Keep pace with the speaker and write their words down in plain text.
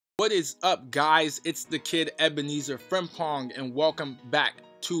What is up, guys? It's the kid Ebenezer Frimpong, and welcome back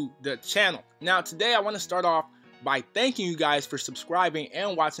to the channel. Now today I want to start off by thanking you guys for subscribing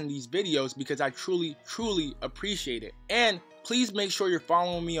and watching these videos because I truly appreciate it. And please make sure you're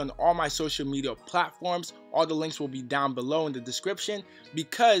following me on all my social media platforms. All the links will be down below in the description,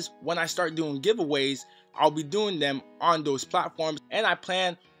 because when I start doing giveaways, I'll be doing them on those platforms, and I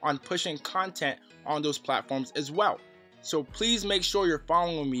plan on pushing content on those platforms as well. So please make sure you're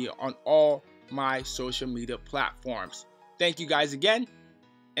following me on all my social media platforms. Thank you guys again,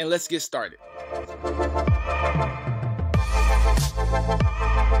 and let's get started.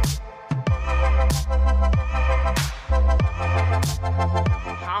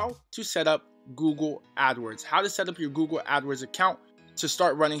 How to set up Google AdWords. How to set up your Google AdWords account to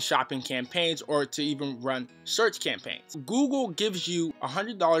start running shopping campaigns or to even run search campaigns. Google gives you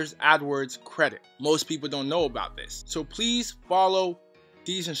 $100 AdWords credit. Most people don't know about this. So please follow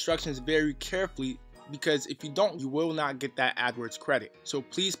these instructions very carefully, because if you don't, you will not get that AdWords credit. So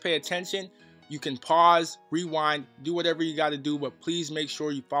please pay attention. You can pause, rewind, do whatever you got to do, but please make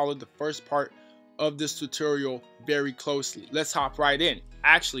sure you follow the first part of this tutorial very closely. Let's hop right in.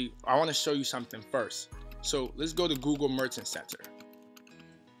 Actually, I want to show you something first. So let's go to Google Merchant Center.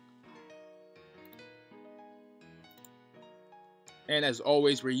 And as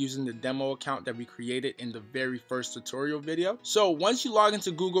always, we're using the demo account that we created in the very first tutorial video. So once you log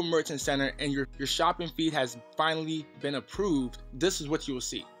into Google Merchant Center and your shopping feed has finally been approved, this is what you will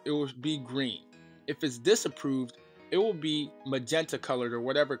see. It will be green. If it's disapproved, it will be magenta colored, or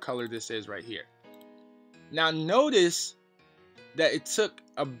whatever color this is right here. Now notice that it took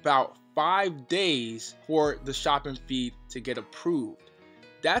about 5 days for the shopping feed to get approved.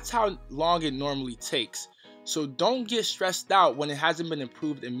 That's how long it normally takes. So don't get stressed out when it hasn't been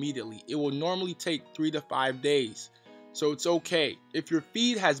approved immediately. It will normally take 3 to 5 days. So it's okay. If your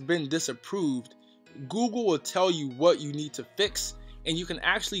feed has been disapproved, Google will tell you what you need to fix, and you can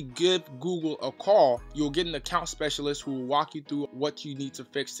actually give Google a call. You'll get an account specialist who will walk you through what you need to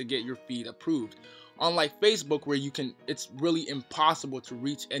fix to get your feed approved. Unlike Facebook, where it's really impossible to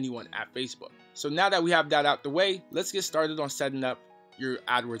reach anyone at Facebook. So now that we have that out the way, let's get started on setting up your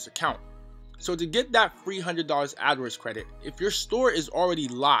AdWords account. So to get that free $100 AdWords credit, if your store is already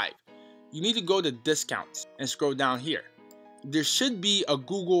live, you need to go to discounts and scroll down here. There should be a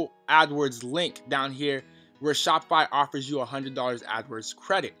Google AdWords link down here where Shopify offers you $100 AdWords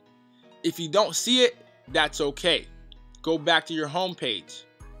credit. If you don't see it, that's okay. Go back to your home page.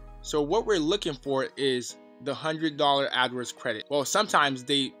 So what we're looking for is the $100 AdWords credit. Well, sometimes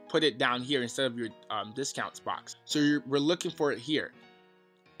they put it down here instead of your discounts box. So we're looking for it here.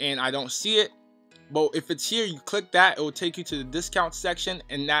 And I don't see it, but if it's here, you click that, it will take you to the discount section,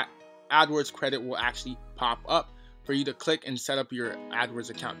 and that AdWords credit will actually pop up for you to click and set up your AdWords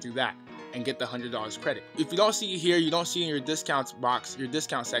account through that and get the $100 credit. If you don't see it here, you don't see it in your discounts box, your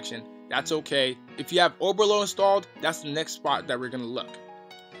discount section, that's okay. If you have Oberlo installed, that's the next spot that we're gonna look.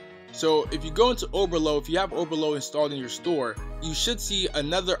 So if you go into Oberlo, if you have Oberlo installed in your store, you should see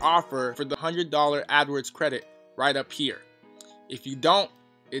another offer for the $100 AdWords credit right up here. If you don't,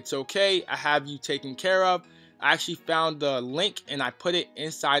 it's okay. I have you taken care of. I actually found the link and I put it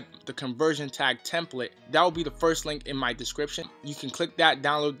inside the conversion tag template. That will be the first link in my description. You can click that,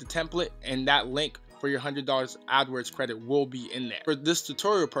 download the template, and that link for your $100 AdWords credit will be in there. For this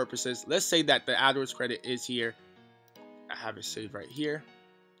tutorial purposes, let's say that the AdWords credit is here. I have it saved right here.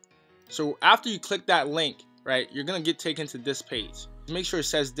 So after you click that link, right, you're gonna get taken to this page. Make sure it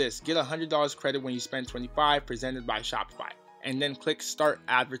says this: get $100 credit when you spend $25, presented by Shopify. And then click start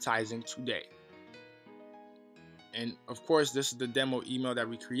advertising today. And of course, this is the demo email that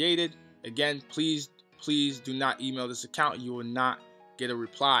we created. Again, please do not email this account. You will not get a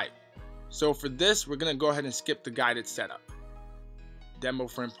reply. So for this, we're gonna go ahead and skip the guided setup.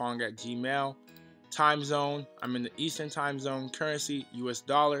 demofrimpong@gmail. Time zone, I'm in the Eastern time zone. Currency, US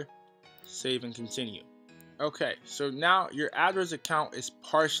dollar. Save and continue. Okay, so now your AdWords account is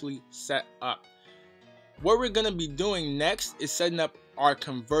partially set up. What we're going to be doing next is setting up our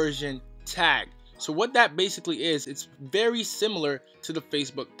conversion tag. So what that basically is, it's very similar to the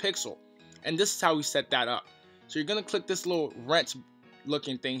Facebook pixel. And this is how we set that up. So you're going to click this little wrench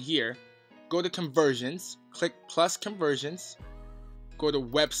looking thing here. Go to conversions, click plus conversions, go to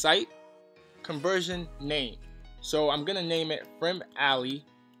website, conversion name. So I'm going to name it Frim Alley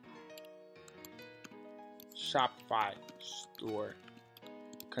Shopify Store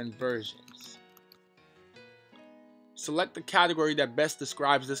Conversions. Select the category that best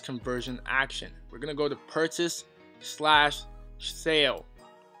describes this conversion action. We're going to go to purchase/sale.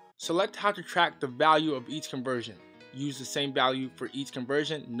 Select how to track the value of each conversion. use the same value for each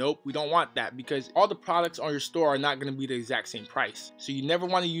conversion. Nope, we don't want that, because all the products on your store are not going to be the exact same price. So you never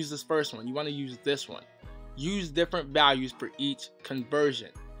want to use this first one. You want to use this one. Use different values for each conversion.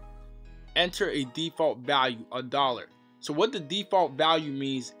 Enter a default value, $1. So what the default value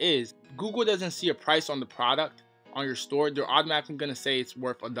means is Google doesn't see a price on the product on your store. They're automatically going to say it's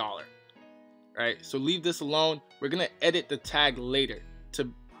worth $1. Right? So leave this alone. We're going to edit the tag later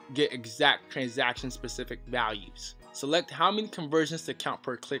to get exact transaction specific values. Select how many conversions to count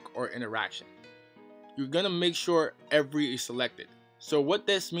per click or interaction. You're going to make sure every is selected. So what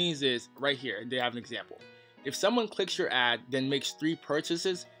this means is, right here, they have an example. If someone clicks your ad, then makes 3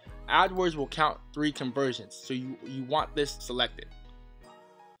 purchases, AdWords will count 3 conversions. So you want this selected.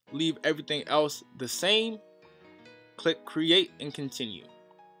 Leave everything else the same. Click create and continue.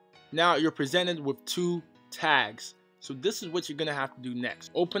 Now you're presented with 2 tags. So this is what you're gonna have to do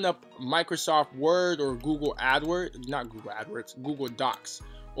next. Open up Microsoft Word or Google AdWords, not Google AdWords, Google Docs.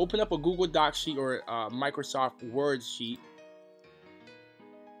 Open up a Google Docs sheet or a Microsoft Word sheet.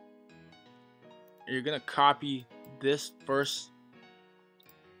 And you're gonna copy this first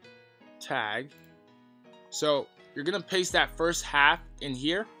tag. So you're gonna paste that first half in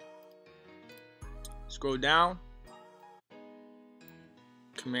here. Scroll down.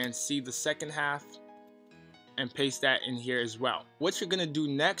 Command C the second half. And paste that in here as well. What you're gonna do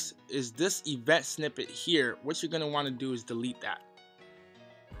next is this event snippet here. What you're gonna want to do is delete that,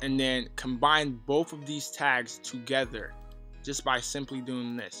 and then combine both of these tags together just by simply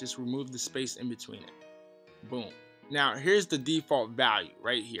doing this. Just remove the space in between it. Boom. Now here's the default value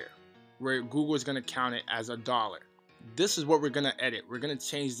right here, where Google is gonna count it as $1. This is what we're gonna edit. We're gonna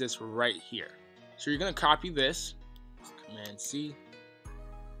change this right here. So you're gonna copy this, Command C.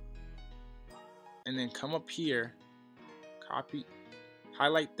 And then come up here, copy,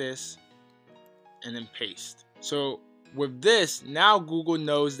 highlight this, and then paste. So with this, now Google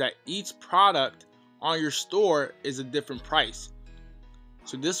knows that each product on your store is a different price.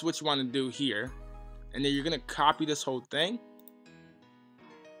 So this is what you want to do here. And then you're going to copy this whole thing.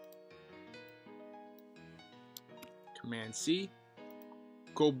 Command C.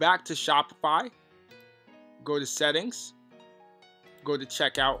 Go back to Shopify. Go to settings. Go to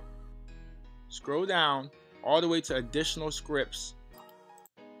checkout. Scroll down all the way to additional scripts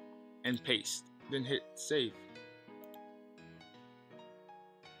and paste. Then hit save.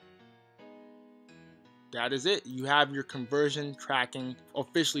 That is it. You have your conversion tracking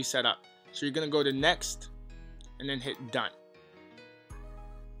officially set up. So you're going to go to next and then hit done.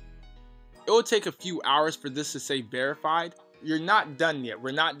 It will take a few hours for this to say verified. You're not done yet.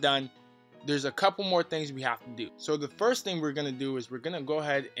 We're not done. There's a couple more things we have to do. So the first thing we're gonna do is we're gonna go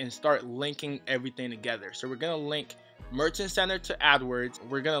ahead and start linking everything together. So we're gonna link Merchant Center to AdWords.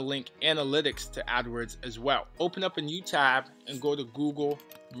 We're gonna link Analytics to AdWords as well. Open up a new tab and go to Google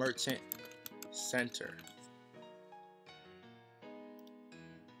Merchant Center.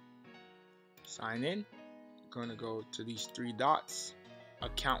 Sign in. You're gonna go to these 3 dots.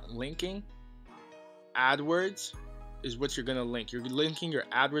 Account linking. AdWords is what you're gonna link. You're linking your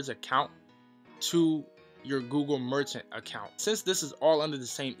AdWords account to your Google Merchant account. Since this is all under the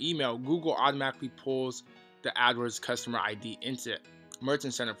same email, Google automatically pulls the AdWords customer ID into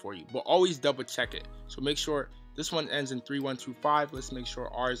Merchant Center for you, but always double check it. So make sure this one ends in 3125. Let's make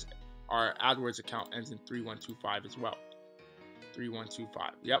sure our AdWords account ends in 3125 as well.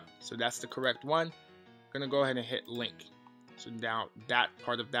 3125. Yep. So that's the correct one. I'm gonna go ahead and hit link. So now that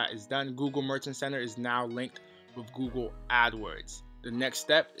part of that is done. Google Merchant Center is now linked with Google AdWords. The next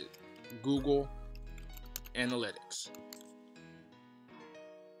step is Google Analytics.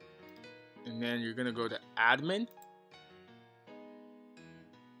 And then you're gonna go to admin.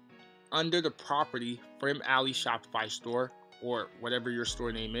 Under the property Frim Alley Shopify store, or whatever your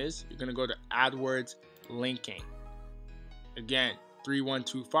store name is, you're gonna go to AdWords linking. Again,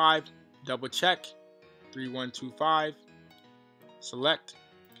 3125, double check, 3125, select,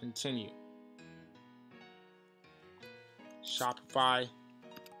 continue. Shopify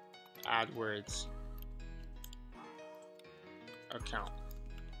AdWords account.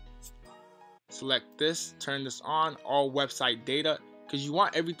 Select this, turn this on, all website data, because you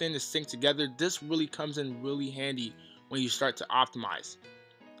want everything to sync together. This really comes in really handy when you start to optimize.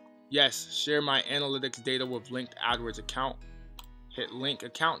 Yes, share my analytics data with linked AdWords account. Hit link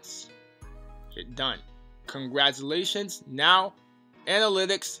accounts. Hit done. Congratulations. Now,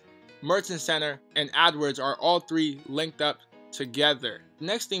 analytics, Merchant Center, and AdWords are all 3 linked up together.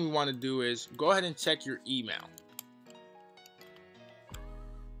 Next thing we want to do is go ahead and check your email.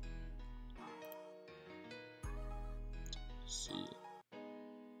 Let's see.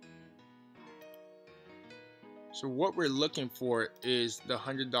 So what we're looking for is the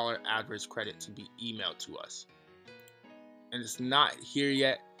 $100 AdWords credit to be emailed to us. And it's not here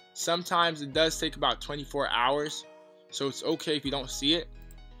yet. Sometimes it does take about 24 hours, so it's okay if you don't see it.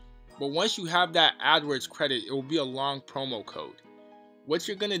 But once you have that AdWords credit, it will be a long promo code. What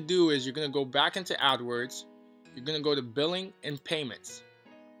you're gonna do is you're gonna go back into AdWords, you're gonna go to billing and payments.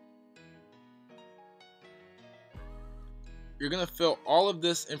 You're gonna fill all of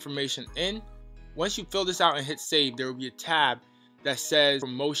this information in. Once you fill this out and hit save, there will be a tab that says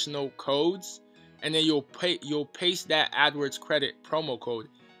promotional codes, and then you'll paste that AdWords credit promo code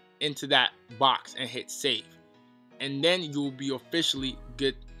into that box and hit save, and then you'll be officially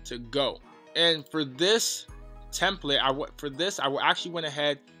good to go. And for this template, I actually went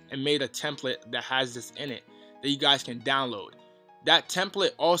ahead and made a template that has this in it that you guys can download. That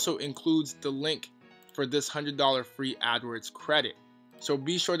template also includes the link for this $100 free AdWords credit. So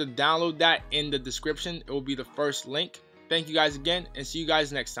be sure to download that in the description. It will be the first link. Thank you guys again, and see you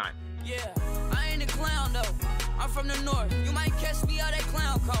guys next time. Yeah, I ain't a clown though. I'm from the north. You might catch me out at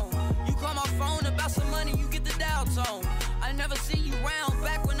clown cone. You call my phone about some money, you get the dial tone. I never seen you round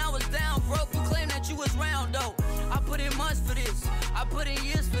back when I was down broke. You claim that you was round though. I put in months for this. I put in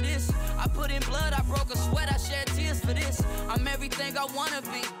years for this. I put in blood. I broke a sweat. I shed tears for this. I'm everything I wanna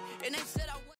be. And they said I